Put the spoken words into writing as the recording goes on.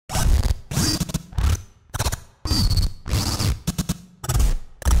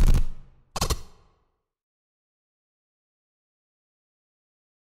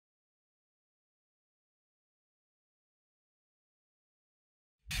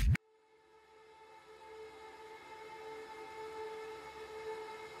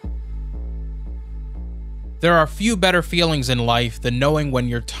There are few better feelings in life than knowing when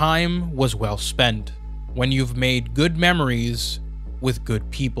your time was well spent, when you've made good memories with good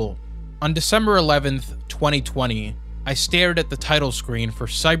people. On December 11th, 2020, I stared at the title screen for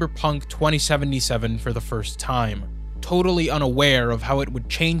Cyberpunk 2077 for the first time, totally unaware of how it would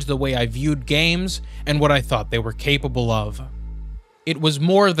change the way I viewed games and what I thought they were capable of. It was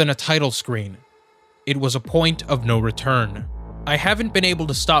more than a title screen. It was a point of no return. I haven't been able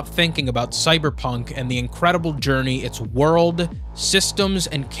to stop thinking about Cyberpunk and the incredible journey its world, systems,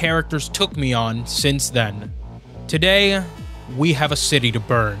 and characters took me on since then. Today, we have a city to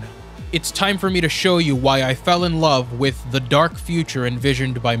burn. It's time for me to show you why I fell in love with the dark future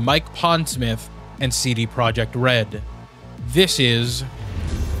envisioned by Mike Pondsmith and CD Projekt RED. This is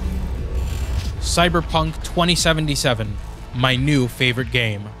Cyberpunk 2077, my new favorite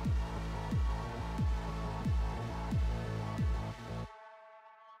game.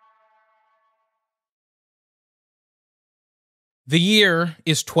 The year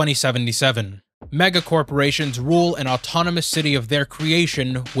is 2077. Megacorporations rule an autonomous city of their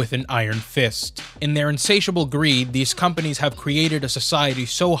creation with an iron fist. In their insatiable greed, these companies have created a society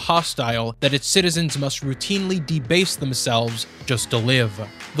so hostile that its citizens must routinely debase themselves just to live.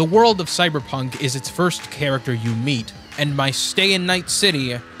 The world of Cyberpunk is its first character you meet, and my stay in Night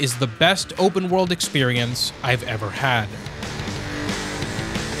City is the best open-world experience I've ever had.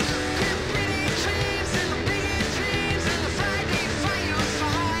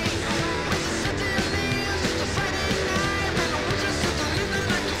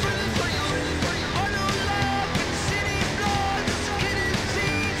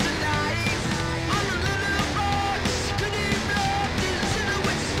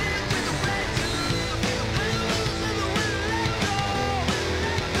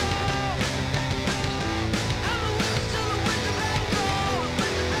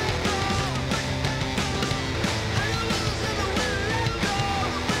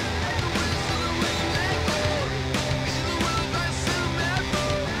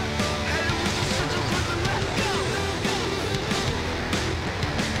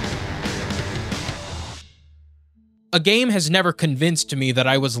 A game has never convinced me that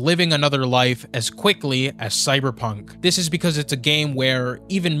I was living another life as quickly as Cyberpunk. This is because it's a game where,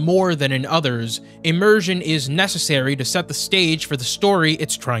 even more than in others, immersion is necessary to set the stage for the story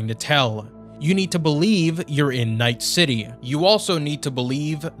it's trying to tell. You need to believe you're in Night City. You also need to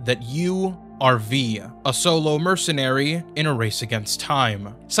believe that you are V, a solo mercenary in a race against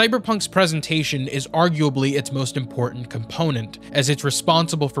time. Cyberpunk's presentation is arguably its most important component, as it's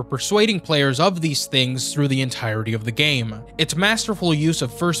responsible for persuading players of these things through the entirety of the game. Its masterful use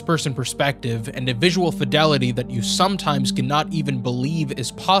of first-person perspective and a visual fidelity that you sometimes cannot even believe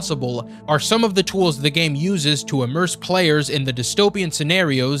is possible are some of the tools the game uses to immerse players in the dystopian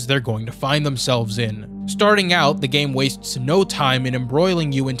scenarios they're going to find themselves in. Starting out, the game wastes no time in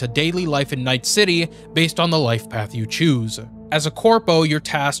embroiling you into daily life in Night City based on the life path you choose. As a Corpo, you're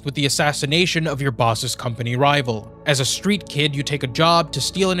tasked with the assassination of your boss's company rival. As a street kid, you take a job to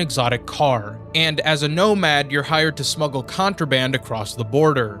steal an exotic car. And as a nomad, you're hired to smuggle contraband across the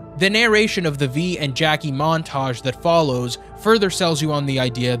border. The narration of the V and Jackie montage that follows further sells you on the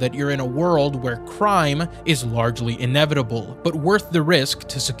idea that you're in a world where crime is largely inevitable, but worth the risk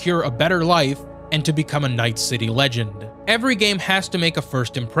to secure a better life and to become a Night City legend. Every game has to make a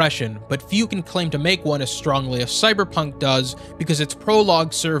first impression, but few can claim to make one as strongly as Cyberpunk does because its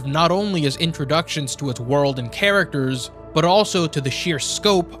prologues serve not only as introductions to its world and characters, but also to the sheer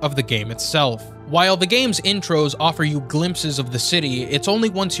scope of the game itself. While the game's intros offer you glimpses of the city, it's only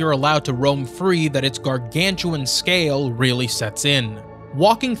once you're allowed to roam free that its gargantuan scale really sets in.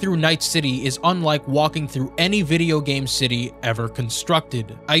 Walking through Night City is unlike walking through any video game city ever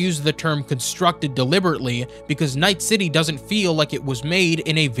constructed. I use the term constructed deliberately because Night City doesn't feel like it was made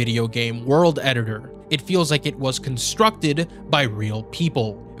in a video game world editor. It feels like it was constructed by real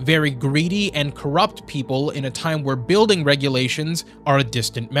people. Very greedy and corrupt people in a time where building regulations are a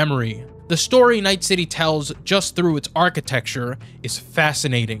distant memory. The story Night City tells just through its architecture is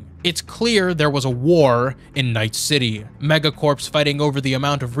fascinating. It's clear there was a war in Night City, megacorps fighting over the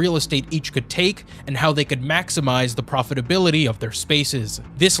amount of real estate each could take and how they could maximize the profitability of their spaces.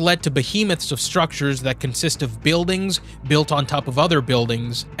 This led to behemoths of structures that consist of buildings built on top of other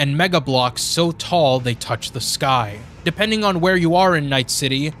buildings, and mega blocks so tall they touch the sky. Depending on where you are in Night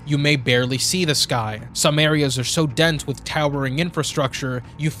City, you may barely see the sky. Some areas are so dense with towering infrastructure,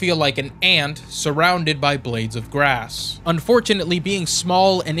 you feel like an ant surrounded by blades of grass. Unfortunately, being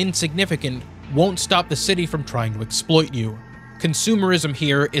small and insignificant won't stop the city from trying to exploit you. Consumerism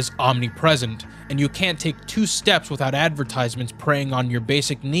here is omnipresent, and you can't take 2 steps without advertisements preying on your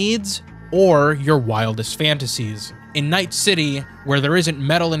basic needs or your wildest fantasies. In Night City, where there isn't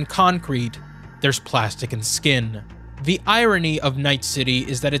metal and concrete, there's plastic and skin. The irony of Night City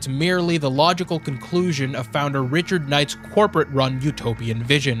is that it's merely the logical conclusion of founder Richard Knight's corporate-run utopian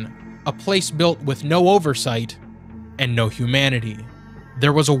vision, a place built with no oversight and no humanity.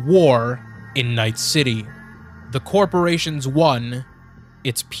 There was a war in Night City. The corporations won,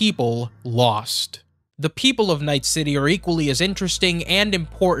 its people lost. The people of Night City are equally as interesting and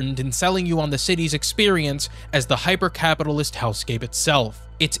important in selling you on the city's experience as the hyper-capitalist hellscape itself.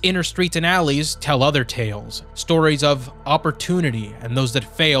 Its inner streets and alleys tell other tales, stories of opportunity and those that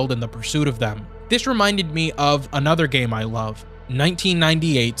failed in the pursuit of them. This reminded me of another game I love,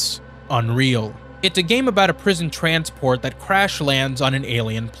 1998's Unreal. It's a game about a prison transport that crash lands on an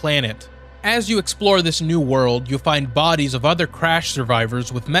alien planet. As you explore this new world, you'll find bodies of other crash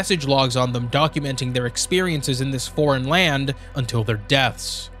survivors with message logs on them documenting their experiences in this foreign land until their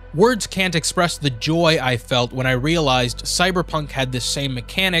deaths. Words can't express the joy I felt when I realized Cyberpunk had this same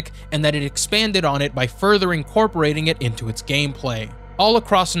mechanic and that it expanded on it by further incorporating it into its gameplay. All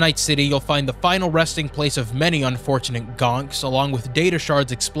across Night City, you'll find the final resting place of many unfortunate gonks, along with data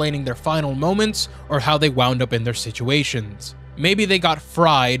shards explaining their final moments or how they wound up in their situations. Maybe they got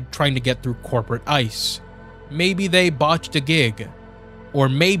fried trying to get through corporate ice. Maybe they botched a gig. Or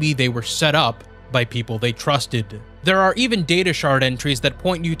maybe they were set up by people they trusted. There are even data shard entries that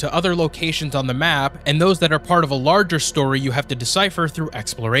point you to other locations on the map, and those that are part of a larger story you have to decipher through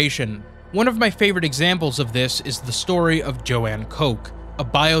exploration. One of my favorite examples of this is the story of Joanne Koch, a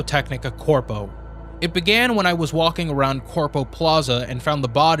biotechnica Corpo. It began when I was walking around Corpo Plaza and found the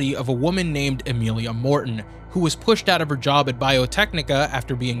body of a woman named Amelia Morton, who was pushed out of her job at Biotechnica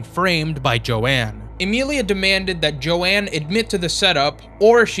after being framed by Joanne. Amelia demanded that Joanne admit to the setup,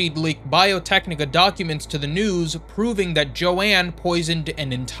 or she'd leak Biotechnica documents to the news proving that Joanne poisoned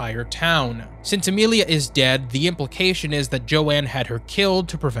an entire town. Since Amelia is dead, the implication is that Joanne had her killed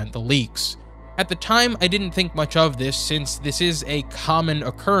to prevent the leaks. At the time, I didn't think much of this since this is a common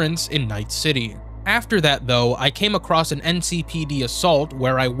occurrence in Night City. After that though, I came across an NCPD assault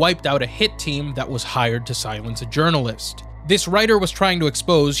where I wiped out a hit team that was hired to silence a journalist. This writer was trying to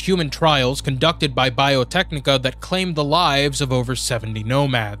expose human trials conducted by Biotechnica that claimed the lives of over 70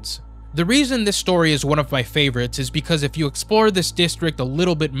 nomads. The reason this story is one of my favorites is because if you explore this district a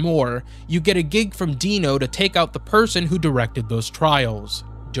little bit more, you get a gig from Dino to take out the person who directed those trials.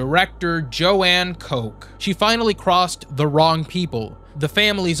 Director Joanne Koch. She finally crossed the wrong people. The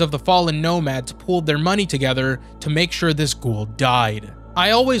families of the fallen nomads pooled their money together to make sure this ghoul died.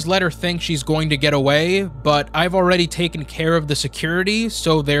 I always let her think she's going to get away, but I've already taken care of the security,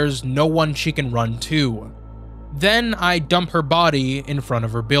 so there's no one she can run to. Then I dump her body in front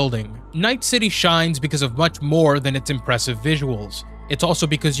of her building. Night City shines because of much more than its impressive visuals. It's also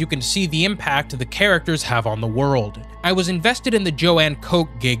because you can see the impact the characters have on the world. I was invested in the Joanne Koch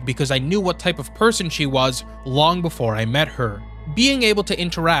gig because I knew what type of person she was long before I met her. Being able to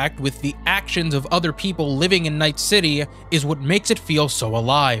interact with the actions of other people living in Night City is what makes it feel so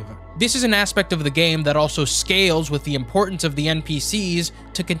alive. This is an aspect of the game that also scales with the importance of the NPCs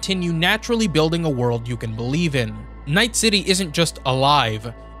to continue naturally building a world you can believe in. Night City isn't just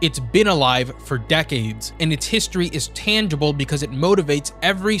alive, it's been alive for decades, and its history is tangible because it motivates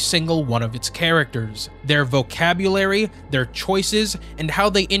every single one of its characters. Their vocabulary, their choices, and how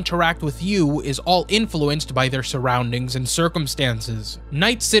they interact with you is all influenced by their surroundings and circumstances.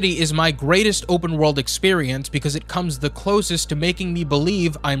 Night City is my greatest open world experience because it comes the closest to making me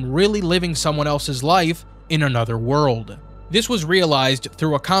believe I'm really living someone else's life in another world. This was realized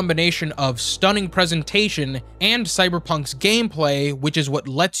through a combination of stunning presentation and Cyberpunk's gameplay, which is what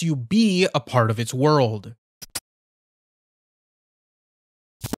lets you be a part of its world.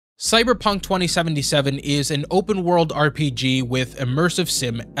 Cyberpunk 2077 is an open-world RPG with immersive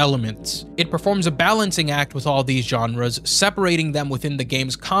sim elements. It performs a balancing act with all these genres, separating them within the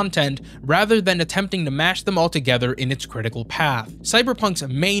game's content rather than attempting to mash them all together in its critical path. Cyberpunk's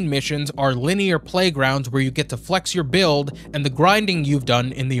main missions are linear playgrounds where you get to flex your build and the grinding you've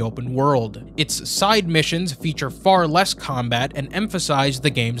done in the open world. Its side missions feature far less combat and emphasize the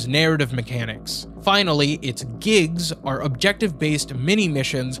game's narrative mechanics. Finally, its gigs are objective-based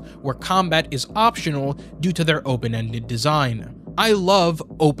mini-missions where combat is optional due to their open-ended design. I love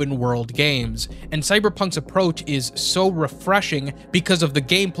open world games, and Cyberpunk's approach is so refreshing because of the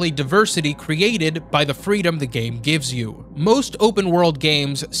gameplay diversity created by the freedom the game gives you. Most open world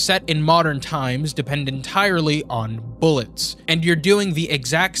games set in modern times depend entirely on bullets, and you're doing the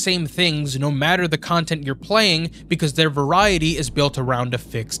exact same things no matter the content you're playing because their variety is built around a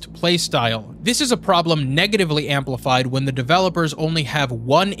fixed playstyle. This is a problem negatively amplified when the developers only have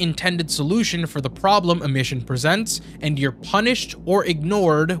one intended solution for the problem a mission presents, and you're punished or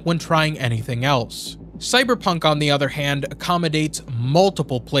ignored when trying anything else. Cyberpunk, on the other hand, accommodates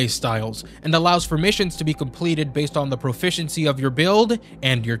multiple playstyles and allows for missions to be completed based on the proficiency of your build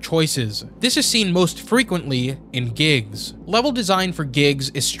and your choices. This is seen most frequently in gigs. Level design for gigs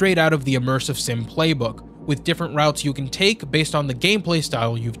is straight out of the Immersive Sim playbook, with different routes you can take based on the gameplay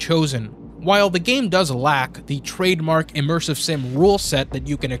style you've chosen. While the game does lack the trademark Immersive Sim rule set that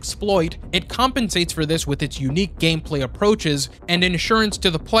you can exploit, it compensates for this with its unique gameplay approaches and assurance to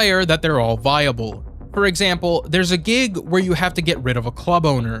the player that they're all viable. For example, there's a gig where you have to get rid of a club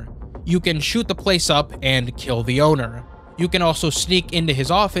owner. You can shoot the place up and kill the owner. You can also sneak into his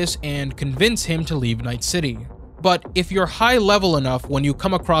office and convince him to leave Nightcity. But if you're high level enough when you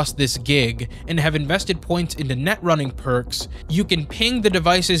come across this gig and have invested points into net running perks, you can ping the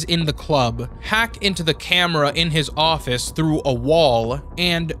devices in the club, hack into the camera in his office through a wall,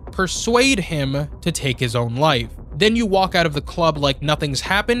 and persuade him to take his own life. Then you walk out of the club like nothing's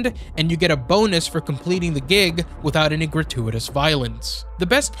happened, and you get a bonus for completing the gig without any gratuitous violence. The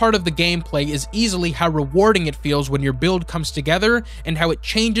best part of the gameplay is easily how rewarding it feels when your build comes together and how it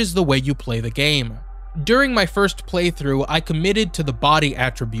changes the way you play the game. During my first playthrough, I committed to the body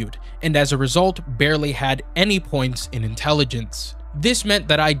attribute, and as a result, barely had any points in intelligence. This meant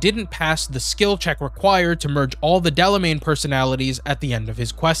that I didn't pass the skill check required to merge all the Delamain personalities at the end of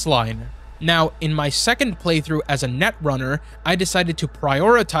his questline. Now, in my second playthrough as a netrunner, I decided to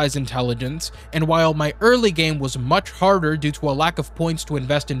prioritize intelligence, and while my early game was much harder due to a lack of points to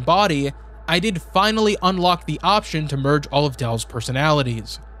invest in body, I did finally unlock the option to merge all of Del's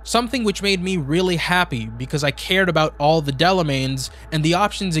personalities. Something which made me really happy because I cared about all the Delamains, and the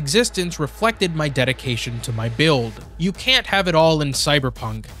option's existence reflected my dedication to my build. You can't have it all in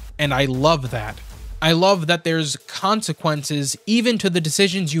Cyberpunk, and I love that. I love that there's consequences even to the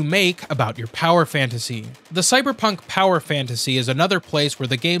decisions you make about your power fantasy. The Cyberpunk power fantasy is another place where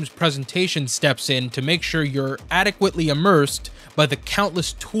the game's presentation steps in to make sure you're adequately immersed by the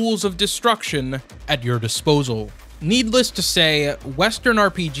countless tools of destruction at your disposal. Needless to say, Western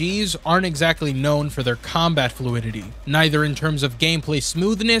RPGs aren't exactly known for their combat fluidity, neither in terms of gameplay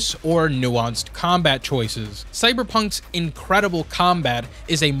smoothness or nuanced combat choices. Cyberpunk's incredible combat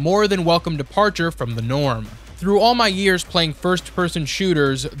is a more than welcome departure from the norm. Through all my years playing first-person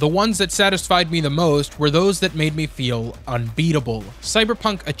shooters, the ones that satisfied me the most were those that made me feel unbeatable.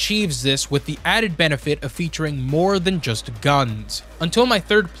 Cyberpunk achieves this with the added benefit of featuring more than just guns. Until my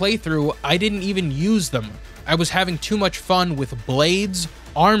third playthrough, I didn't even use them. I was having too much fun with blades,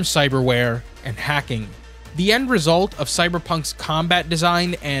 arm cyberware, and hacking. The end result of Cyberpunk's combat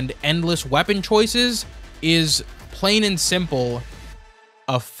design and endless weapon choices is, plain and simple,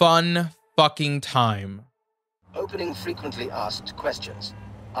 a fun fucking time. Opening frequently asked questions.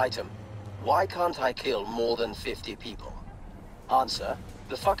 Item: why can't I kill more than 50 people? Answer: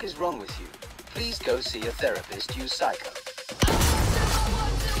 the fuck is wrong with you? Please go see a therapist, you psycho.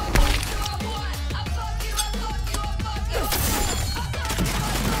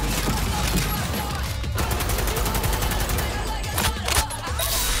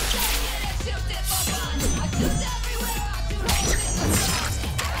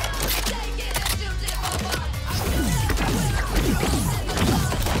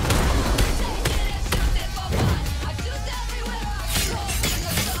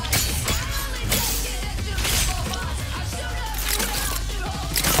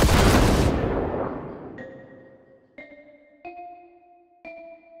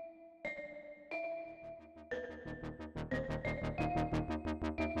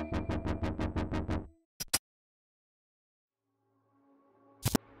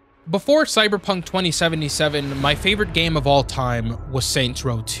 Before Cyberpunk 2077, my favorite game of all time was Saints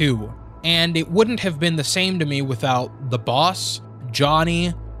Row 2, and it wouldn't have been the same to me without the boss,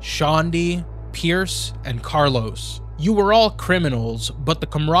 Johnny, Shondi, Pierce, and Carlos. You were all criminals, but the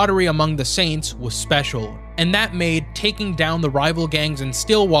camaraderie among the Saints was special, and that made taking down the rival gangs in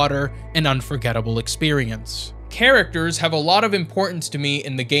Stillwater an unforgettable experience. Characters have a lot of importance to me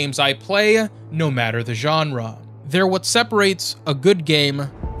in the games I play, no matter the genre. They're what separates a good game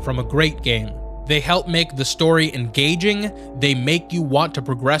from a great game. They help make the story engaging, they make you want to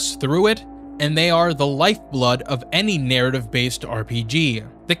progress through it, and they are the lifeblood of any narrative-based RPG.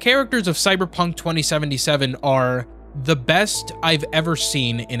 The characters of Cyberpunk 2077 are the best I've ever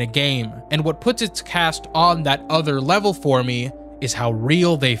seen in a game, and what puts its cast on that other level for me is how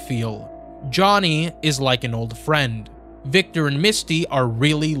real they feel. Johnny is like an old friend. Victor and Misty are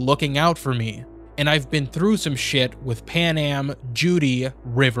really looking out for me, and I've been through some shit with Panam, Judy,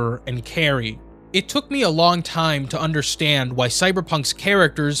 River, and Carrie. It took me a long time to understand why Cyberpunk's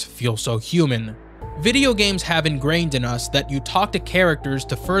characters feel so human. Video games have ingrained in us that you talk to characters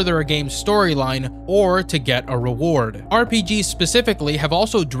to further a game's storyline or to get a reward. RPGs specifically have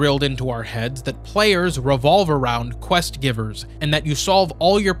also drilled into our heads that players revolve around quest givers, and that you solve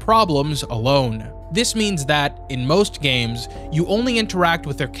all your problems alone. This means that, in most games, you only interact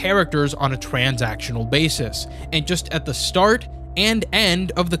with their characters on a transactional basis, and just at the start and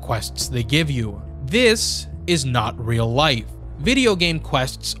end of the quests they give you. This is not real life. Video game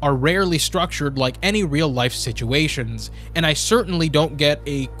quests are rarely structured like any real-life situations, and I certainly don't get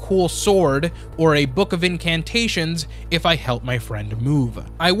a cool sword or a book of incantations if I help my friend move.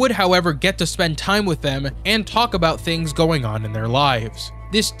 I would, however, get to spend time with them and talk about things going on in their lives.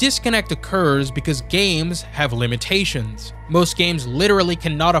 This disconnect occurs because games have limitations. Most games literally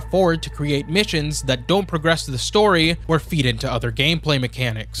cannot afford to create missions that don't progress the story or feed into other gameplay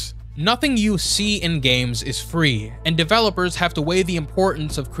mechanics. Nothing you see in games is free, and developers have to weigh the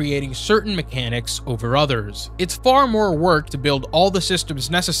importance of creating certain mechanics over others. It's far more work to build all the systems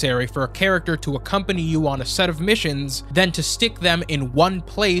necessary for a character to accompany you on a set of missions than to stick them in one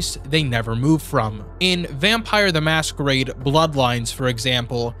place they never move from. In Vampire the Masquerade Bloodlines, for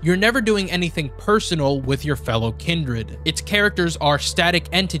example, you're never doing anything personal with your fellow kindred. Its characters are static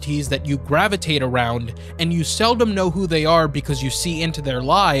entities that you gravitate around, and you seldom know who they are because you see into their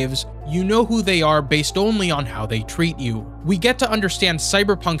lives. You know who they are based only on how they treat you. We get to understand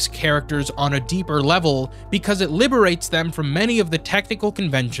Cyberpunk's characters on a deeper level because it liberates them from many of the technical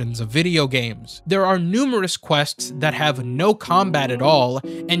conventions of video games. There are numerous quests that have no combat at all,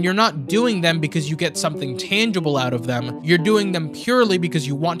 and you're not doing them because you get something tangible out of them. You're doing them purely because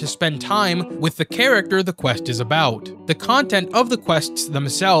you want to spend time with the character the quest is about. The content of the quests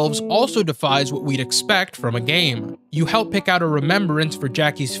themselves also defies what we'd expect from a game. You help pick out a remembrance for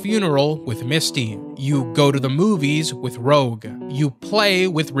Jackie's funeral with Misty. You go to the movies with Rogue. You play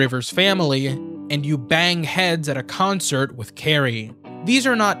with River's family, and you bang heads at a concert with Carrie. These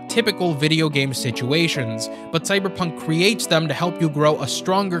are not typical video game situations, but Cyberpunk creates them to help you grow a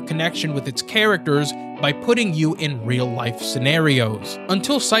stronger connection with its characters by putting you in real-life scenarios.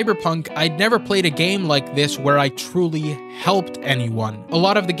 Until Cyberpunk, I'd never played a game like this where I truly helped anyone. A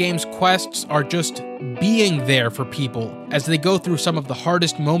lot of the game's quests are just being there for people as they go through some of the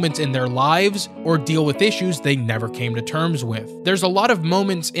hardest moments in their lives or deal with issues they never came to terms with. There's a lot of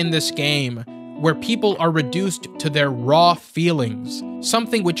moments in this game where people are reduced to their raw feelings,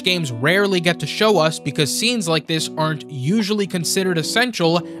 something which games rarely get to show us because scenes like this aren't usually considered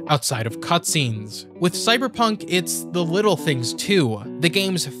essential outside of cutscenes. With Cyberpunk, it's the little things too. The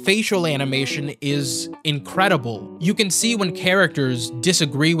game's facial animation is incredible. You can see when characters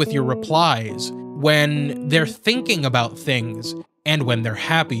disagree with your replies, when they're thinking about things, and when they're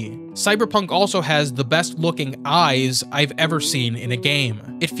happy. Cyberpunk also has the best looking eyes I've ever seen in a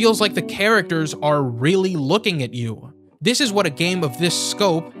game. It feels like the characters are really looking at you. This is what a game of this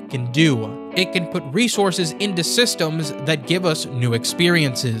scope can do. It can put resources into systems that give us new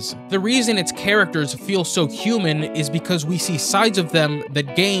experiences. The reason its characters feel so human is because we see sides of them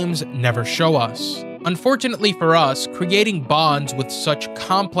that games never show us. Unfortunately for us, creating bonds with such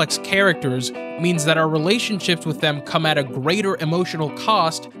complex characters means that our relationships with them come at a greater emotional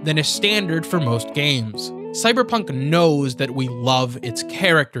cost than is standard for most games. Cyberpunk knows that we love its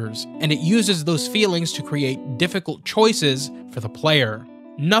characters, and it uses those feelings to create difficult choices for the player.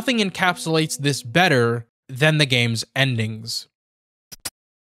 Nothing encapsulates this better than the game's endings.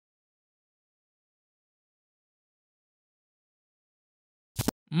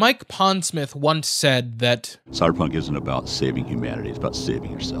 Mike Pondsmith once said that Cyberpunk isn't about saving humanity, it's about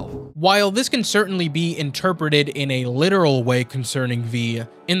saving yourself. While this can certainly be interpreted in a literal way concerning V,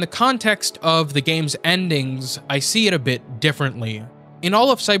 in the context of the game's endings, I see it a bit differently. In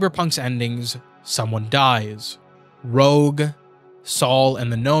all of Cyberpunk's endings, someone dies. Rogue, Saul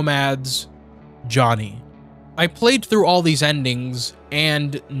and the Nomads, Johnny. I played through all these endings,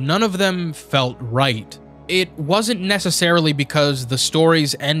 and none of them felt right. It wasn't necessarily because the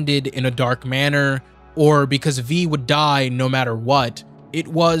stories ended in a dark manner, or because V would die no matter what. It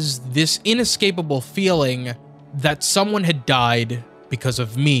was this inescapable feeling that someone had died because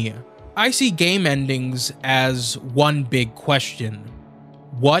of me. I see game endings as one big question.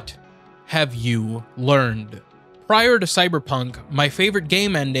 What have you learned? Prior to Cyberpunk, my favorite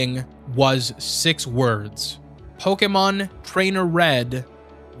game ending was 6 words. Pokemon Trainer Red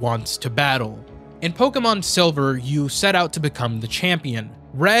wants to battle. In Pokemon Silver, you set out to become the champion.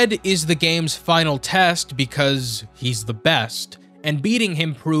 Red is the game's final test because he's the best, and beating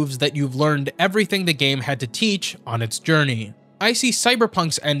him proves that you've learned everything the game had to teach on its journey. I see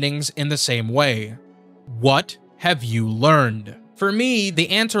Cyberpunk's endings in the same way. What have you learned? For me, the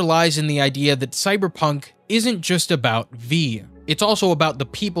answer lies in the idea that Cyberpunk isn't just about V. It's also about the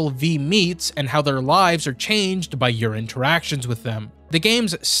people V meets and how their lives are changed by your interactions with them. The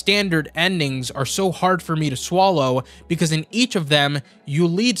game's standard endings are so hard for me to swallow because in each of them, you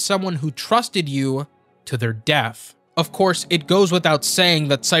lead someone who trusted you to their death. Of course, it goes without saying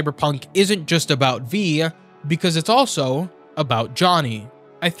that Cyberpunk isn't just about V, because it's also about Johnny.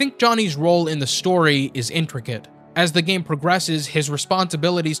 I think Johnny's role in the story is intricate. As the game progresses, his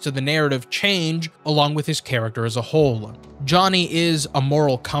responsibilities to the narrative change along with his character as a whole. Johnny is a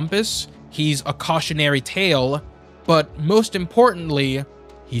moral compass, he's a cautionary tale, but most importantly,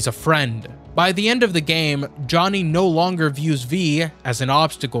 he's a friend. By the end of the game, Johnny no longer views V as an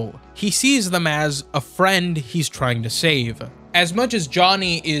obstacle. He sees them as a friend he's trying to save. As much as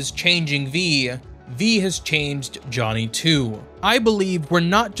Johnny is changing V, V has changed Johnny too. I believe we're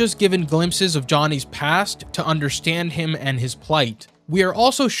not just given glimpses of Johnny's past to understand him and his plight. We are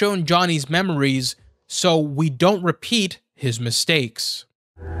also shown Johnny's memories so we don't repeat his mistakes.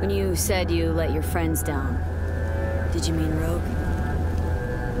 When you said you let your friends down, did you mean Rogue?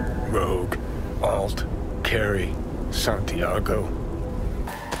 Rogue, Alt, Carrie, Santiago.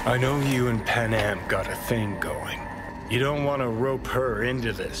 I know you and Panam got a thing going. You don't want to rope her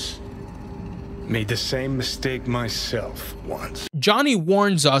into this. Made the same mistake myself once. Johnny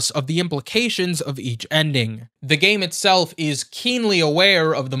warns us of the implications of each ending. The game itself is keenly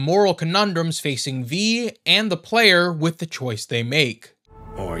aware of the moral conundrums facing V and the player with the choice they make.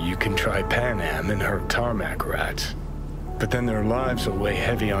 Or you can try Panam and her tarmac rats, but then their lives will weigh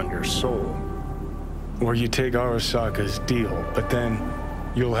heavy on your soul. Or you take Arasaka's deal, but then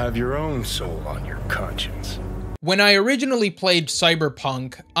you'll have your own soul on your conscience. When I originally played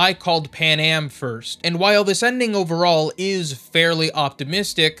Cyberpunk, I called Panam first, and while this ending overall is fairly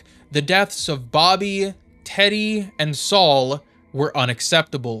optimistic, the deaths of Bobby, Teddy, and Saul were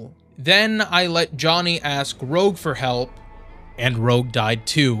unacceptable. Then I let Johnny ask Rogue for help, and Rogue died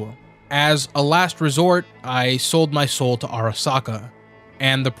too. As a last resort, I sold my soul to Arasaka,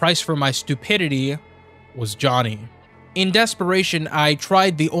 and the price for my stupidity was Johnny. In desperation, I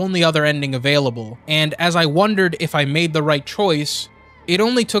tried the only other ending available, and as I wondered if I made the right choice, it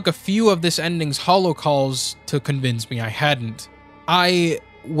only took a few of this ending's holocalls to convince me I hadn't. I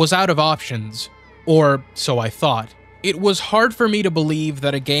was out of options, or so I thought. It was hard for me to believe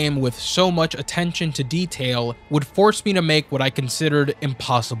that a game with so much attention to detail would force me to make what I considered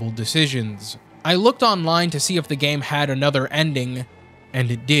impossible decisions. I looked online to see if the game had another ending, and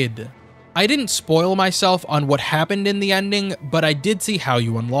it did. I didn't spoil myself on what happened in the ending, but I did see how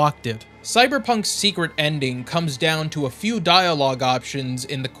you unlocked it. Cyberpunk's secret ending comes down to a few dialogue options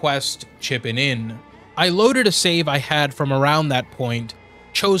in the quest Chippin' In. I loaded a save I had from around that point,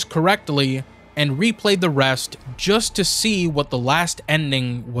 chose correctly, and replayed the rest just to see what the last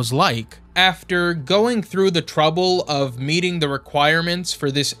ending was like. After going through the trouble of meeting the requirements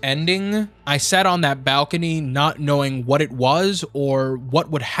for this ending, I sat on that balcony not knowing what it was or what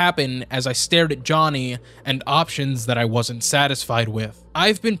would happen as I stared at Johnny and options that I wasn't satisfied with.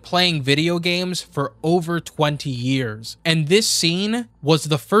 I've been playing video games for over 20 years, and this scene was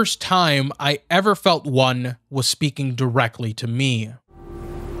the first time I ever felt one was speaking directly to me.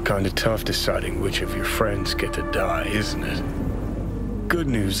 Kinda tough deciding which of your friends get to die, isn't it? Good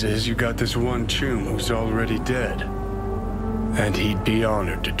news is you got this one chum who's already dead. And he'd be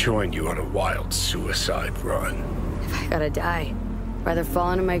honored to join you on a wild suicide run. If I gotta die, rather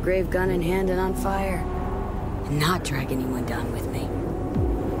fall into my grave gun in hand and on fire. And not drag anyone down with me.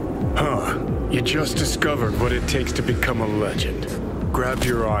 Huh. You just discovered what it takes to become a legend. Grab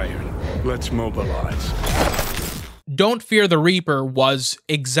your iron. Let's mobilize. Don't Fear the Reaper was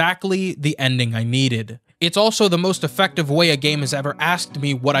exactly the ending I needed. It's also the most effective way a game has ever asked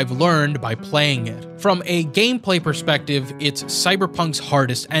me what I've learned by playing it. From a gameplay perspective, it's Cyberpunk's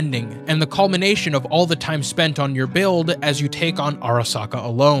hardest ending, and the culmination of all the time spent on your build as you take on Arasaka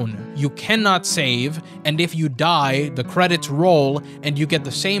alone. You cannot save, and if you die, the credits roll, and you get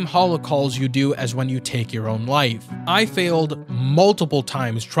the same holocalls you do as when you take your own life. I failed multiple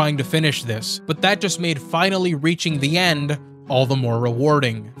times trying to finish this, but that just made finally reaching the end all the more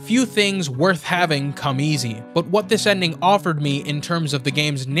rewarding. Few things worth having come easy, but what this ending offered me in terms of the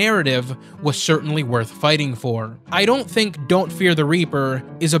game's narrative was certainly worth fighting for. I don't think Don't Fear the Reaper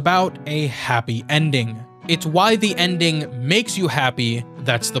is about a happy ending. It's why the ending makes you happy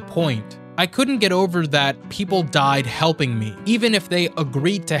that's the point. I couldn't get over that people died helping me. Even if they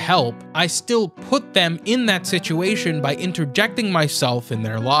agreed to help, I still put them in that situation by interjecting myself in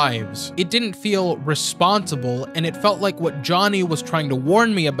their lives. It didn't feel responsible, and it felt like what Johnny was trying to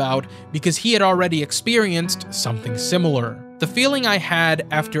warn me about because he had already experienced something similar. The feeling I had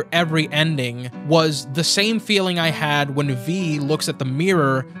after every ending was the same feeling I had when V looks at the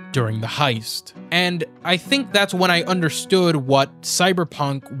mirror during the heist. And I think that's when I understood what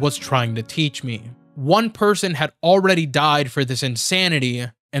Cyberpunk was trying to teach me. One person had already died for this insanity,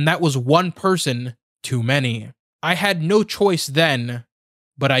 and that was one person too many. I had no choice then,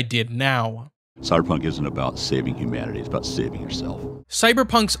 but I did now. Cyberpunk isn't about saving humanity, it's about saving yourself.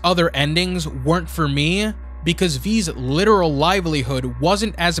 Cyberpunk's other endings weren't for me, because V's literal livelihood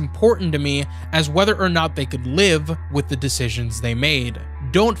wasn't as important to me as whether or not they could live with the decisions they made.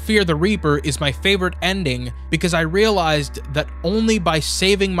 Don't Fear the Reaper is my favorite ending because I realized that only by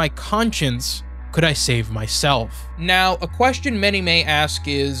saving my conscience could I save myself. Now, a question many may ask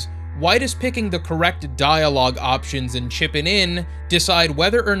is, why does picking the correct dialogue options and chipping in decide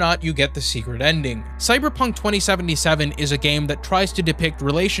whether or not you get the secret ending? Cyberpunk 2077 is a game that tries to depict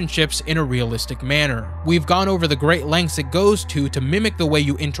relationships in a realistic manner. We've gone over the great lengths it goes to mimic the way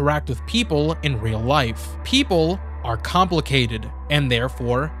you interact with people in real life. People are complicated, and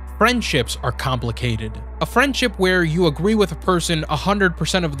therefore, friendships are complicated. A friendship where you agree with a person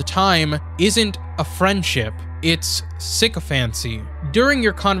 100% of the time isn't a friendship. It's sycophancy. During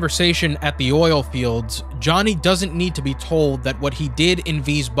your conversation at the oil fields, Johnny doesn't need to be told that what he did in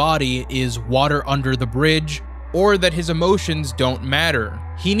V's body is water under the bridge, or that his emotions don't matter.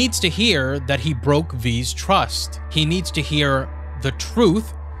 He needs to hear that he broke V's trust. He needs to hear the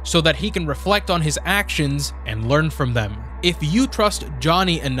truth so that he can reflect on his actions and learn from them. If you trust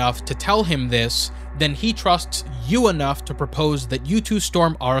Johnny enough to tell him this, then he trusts you enough to propose that you two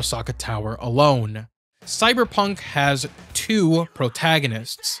storm Arasaka Tower alone. Cyberpunk has two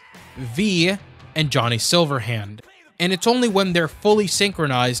protagonists, V and Johnny Silverhand, and it's only when they're fully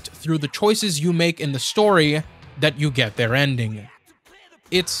synchronized through the choices you make in the story that you get their ending.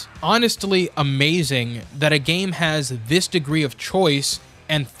 It's honestly amazing that a game has this degree of choice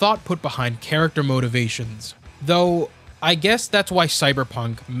and thought put behind character motivations. Though, I guess that's why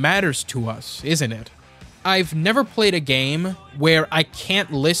Cyberpunk matters to us, isn't it? I've never played a game where I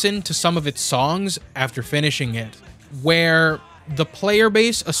can't listen to some of its songs after finishing it, where the player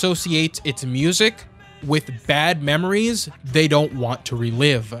base associates its music with bad memories they don't want to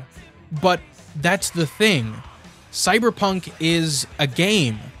relive. But that's the thing. Cyberpunk is a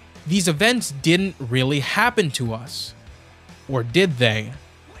game. These events didn't really happen to us. Or did they?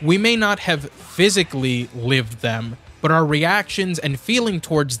 We may not have physically lived them, but our reactions and feeling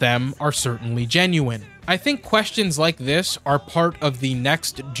towards them are certainly genuine. I think questions like this are part of the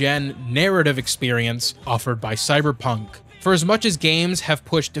next-gen narrative experience offered by Cyberpunk. For as much as games have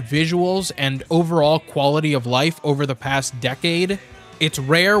pushed visuals and overall quality of life over the past decade, it's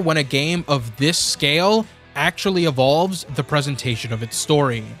rare when a game of this scale actually evolves the presentation of its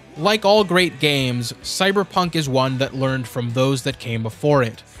story. Like all great games, Cyberpunk is one that learned from those that came before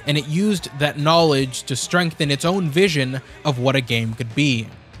it, and it used that knowledge to strengthen its own vision of what a game could be.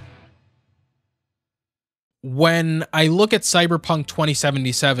 When I look at Cyberpunk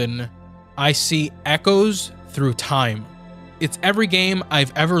 2077, I see echoes through time. It's every game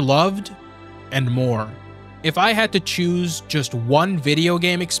I've ever loved, and more. If I had to choose just one video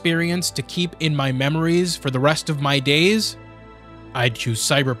game experience to keep in my memories for the rest of my days, I'd choose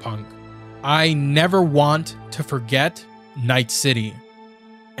Cyberpunk. I never want to forget Nightcity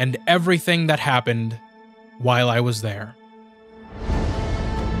and everything that happened while I was there.